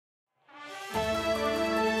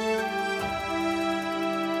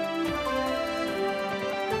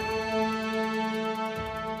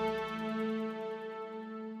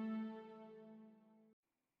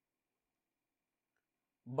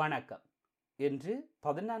வணக்கம். இன்று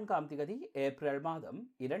 14ஆம் திகதி ஏப்ரல் மாதம்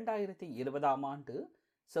 2020ஆம் ஆண்டு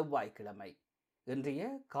செவ்வாய்க்கிழமை. இன்றைய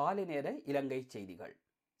காலை நேர இலங்கை செய்திகள்.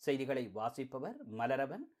 செய்திகளை வாசிப்பவர்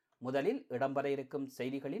மலரவன். முதலில் இடம்பெற இருக்கும்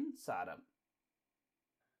செய்திகளின் சாரம்.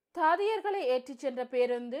 தாதியர்களை ஏற்றிச் சென்ற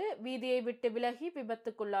பேருந்து வீதியை விட்டு விலகி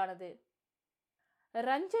விபத்துக்குள்ளானது.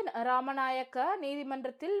 ரஞ்சன் ராமநாயக்க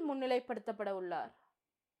நீதிமன்றத்தில் முன்னிலைப்படுத்தப்பட உள்ளார்.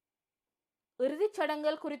 இறுதிச்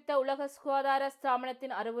சடங்குகள் குறித்த உலக சுகாதார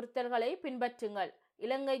ஸ்தாபனத்தின் அறிவுறுத்தல்களை பின்பற்றுங்கள்.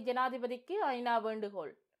 இலங்கை ஜனாதிபதிக்கு ஐநா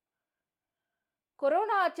வேண்டுகோள்.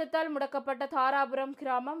 கொரோனா அச்சத்தால் முடக்கப்பட்ட தாராபுரம்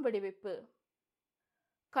கிராமம் விடுவிப்பு.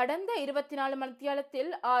 கடந்த 24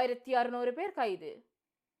 மணித்தியாலத்தில் 1600 பேர் கைது.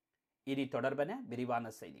 இனி தொடர்பென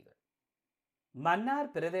விரிவான செய்திகள்.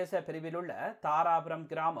 மன்னார் பிரதேச பிரிவில் உள்ள தாராபுரம்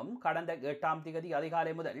கிராமம் கடந்த 8ஆம் திகதி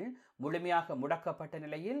அதிகாலை முதல் முழுமையாக முடக்கப்பட்ட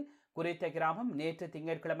நிலையில் குறித்த கிராமம் நேற்று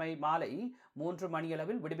திங்கட்கிழமை மாலை 3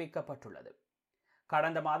 மணியளவில் விடுவிக்கப்பட்டுள்ளது.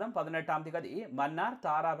 கடந்த மாதம் 18ஆம் திகதி மன்னார்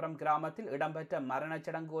தாராபுரம் கிராமத்தில் இடம்பெற்ற மரணச்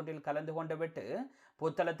சடங்கு ஒன்றில் கலந்து கொண்டுவிட்டு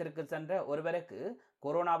புத்தளத்திற்கு சென்ற ஒருவருக்கு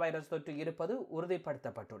கொரோனா வைரஸ் தொற்று இருப்பது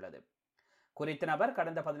உறுதிப்படுத்தப்பட்டுள்ளது. குறித்த நபர்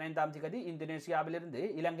கடந்த 15ஆம் திகதி இந்தோனேசியாவிலிருந்து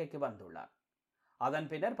இலங்கைக்கு வந்துள்ளார். அதன்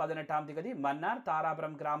பின்னர் 18ஆம் திகதி மன்னார்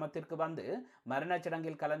தாராபுரம் கிராமத்திற்கு வந்து மரணச்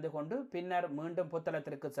சடங்கில் கலந்து கொண்டு பின்னர் மீண்டும்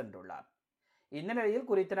புத்தளத்திற்கு சென்றுள்ளார். இந்த நிலையில்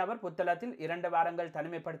குறித்த நபர் புத்தளத்தில் 2 வாரங்கள்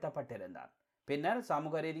தனிமைப்படுத்தப்பட்டிருந்தார். பின்னர்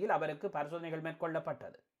சமூக ரீதியில் அவருக்கு பரிசோதனைகள்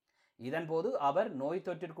மேற்கொள்ளப்பட்டது. இதன்போது அவர் நோய்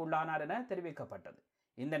தொற்றிற்குள்ளானார் என தெரிவிக்கப்பட்டது.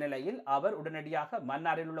 இந்த நிலையில் அவர் உடனடியாக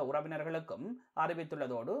மன்னாரில் உள்ள உறவினர்களுக்கும்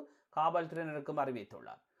அறிவித்துள்ளதோடு காவல்துறையினருக்கும்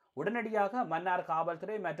அறிவித்துள்ளார். உடனடியாக மன்னார்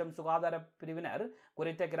காவல்துறை மற்றும் சுகாதார பிரிவினர்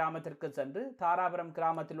குறித்த கிராமத்திற்கு சென்று தாராபுரம்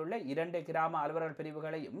கிராமத்தில் உள்ள 2 கிராம அலுவலர்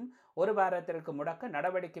பிரிவுகளையும் 1 வாரத்திற்கு முடக்க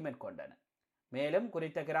நடவடிக்கை மேற்கொண்டனர். மேலும்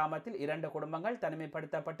குறித்த கிராமத்தில் 2 குடும்பங்கள்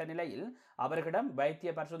தனிமைப்படுத்தப்பட்ட நிலையில் அவர்களிடம்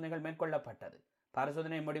வைத்திய பரிசோதனைகள் மேற்கொள்ளப்பட்டது.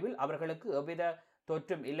 பரிசோதனை முடிவில் அவர்களுக்கு எவ்வித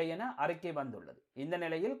தொற்றும் இல்லை என அறிக்கை வந்துள்ளது. இந்த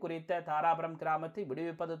நிலையில் குறித்த தாராபுரம் கிராமத்தை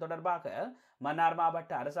விடுவிப்பது தொடர்பாக மன்னார்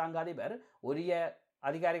மாவட்ட அரசாங்க அதிபர் உரிய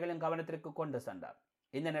அதிகாரிகளின் கவனத்திற்கு கொண்டு சென்றார்.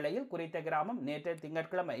 இந்த நிலையில் குறித்த கிராமம் நேற்று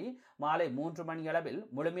திங்கட்கிழமை மாலை 3 மணியளவில்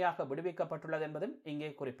முழுமையாக விடுவிக்கப்பட்டுள்ளது என்பதும் இங்கே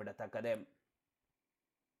குறிப்பிடத்தக்கது.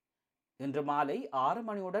 இன்று மாலை 6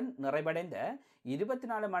 மணியுடன் நிறைவடைந்த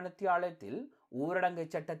 24 மணித்தியாலத்தில் ஊரடங்கு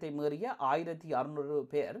சட்டத்தை மீறிய 1600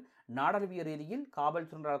 பேர் நாடளாவிய ரீதியில்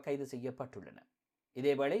காவல்துறையினரால் கைது செய்யப்பட்டுள்ளனர்.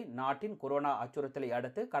 இதேவேளை நாட்டின் கொரோனா அச்சுறுத்தலை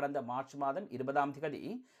அடுத்து கடந்த மார்ச் மாதம் 20ஆம் திகதி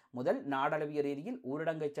முதல் நாடளாவிய ரீதியில்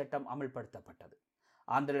ஊரடங்கு சட்டம் அமல்படுத்தப்பட்டது.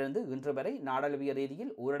 அன்றிலிருந்து இன்று வரை நாடளாவிய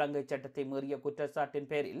ரீதியில் ஊரடங்கு சட்டத்தை மீறிய குற்றச்சாட்டின்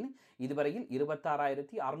பேரில் இதுவரையில்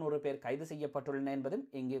 26,600 பேர் கைது செய்யப்பட்டுள்ளனர் என்பதும்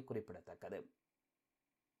இங்கே குறிப்பிடத்தக்கது.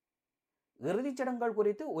 இறுதிச் சடங்குகள்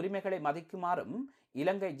குறித்து உரிமைகளை மதிக்குமாறும்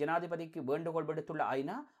இலங்கை ஜனாதிபதிக்கு வேண்டுகோள் விடுத்துள்ள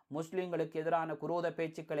ஐநா முஸ்லிம்களுக்கு எதிரான குரோத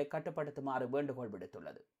பேச்சுக்களை கட்டுப்படுத்துமாறு வேண்டுகோள்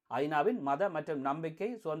விடுத்துள்ளது. ஐநாவின் மத மற்றும் நம்பிக்கை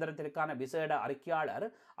சுதந்திரத்திற்கான விசேட அறிக்கையாளர்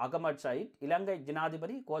அகமட் சயிட் இலங்கை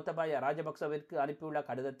ஜனாதிபதி கோத்தபாய ராஜபக்சவிற்கு அனுப்பியுள்ள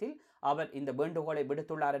கடிதத்தில் அவர் இந்த வேண்டுகோளை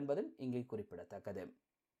விடுத்துள்ளார் என்பதும் இங்கே குறிப்பிடத்தக்கது.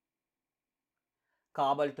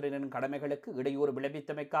 காவல்துறையினரின் கடமைகளுக்கு இடையூறு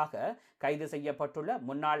விளைவித்தமைக்காக கைது செய்யப்பட்டுள்ள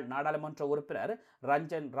முன்னாள் நாடாளுமன்ற உறுப்பினர்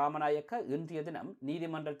ரஞ்சன் ராமநாயக்க இன்றைய தினம்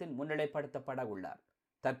நீதிமன்றத்தின் முன்னிலைப்படுத்தப்பட உள்ளார்.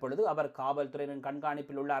 தற்பொழுது அவர் காவல்துறையினரின்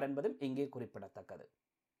கண்காணிப்பில் உள்ளார் என்பதும் இங்கே குறிப்பிடத்தக்கது.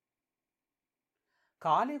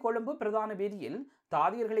 காலி கொழும்பு பிரதான வீதியில்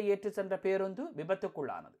தாதியர்களை ஏற்றி சென்ற பேருந்து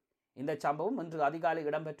விபத்துக்குள்ளானது. இந்த சம்பவம் இன்று அதிகாலை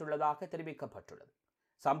இடம்பெற்றுள்ளதாக தெரிவிக்கப்பட்டுள்ளது.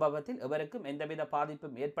 சம்பவத்தில் எவருக்கும் எந்தவித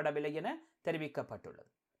பாதிப்பும் ஏற்படவில்லை என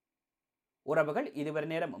தெரிவிக்கப்பட்டுள்ளது. உறவுகள் இதுவரை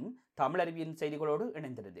நேரமும் தமிழருவியின் செய்திகளோடு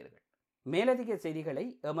இணைந்திருந்தீர்கள். மேலதிக செய்திகளை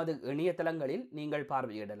எமது இணையதளங்களில் நீங்கள்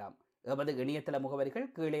பார்வையிடலாம். எமது இணையதள முகவரிகள்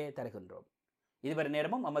கீழே தருகின்றோம். இதுவரை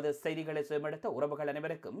நேரமும் எமது செய்திகளை செவிமடுத்த உறவுகள்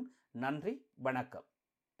அனைவருக்கும் நன்றி, வணக்கம்.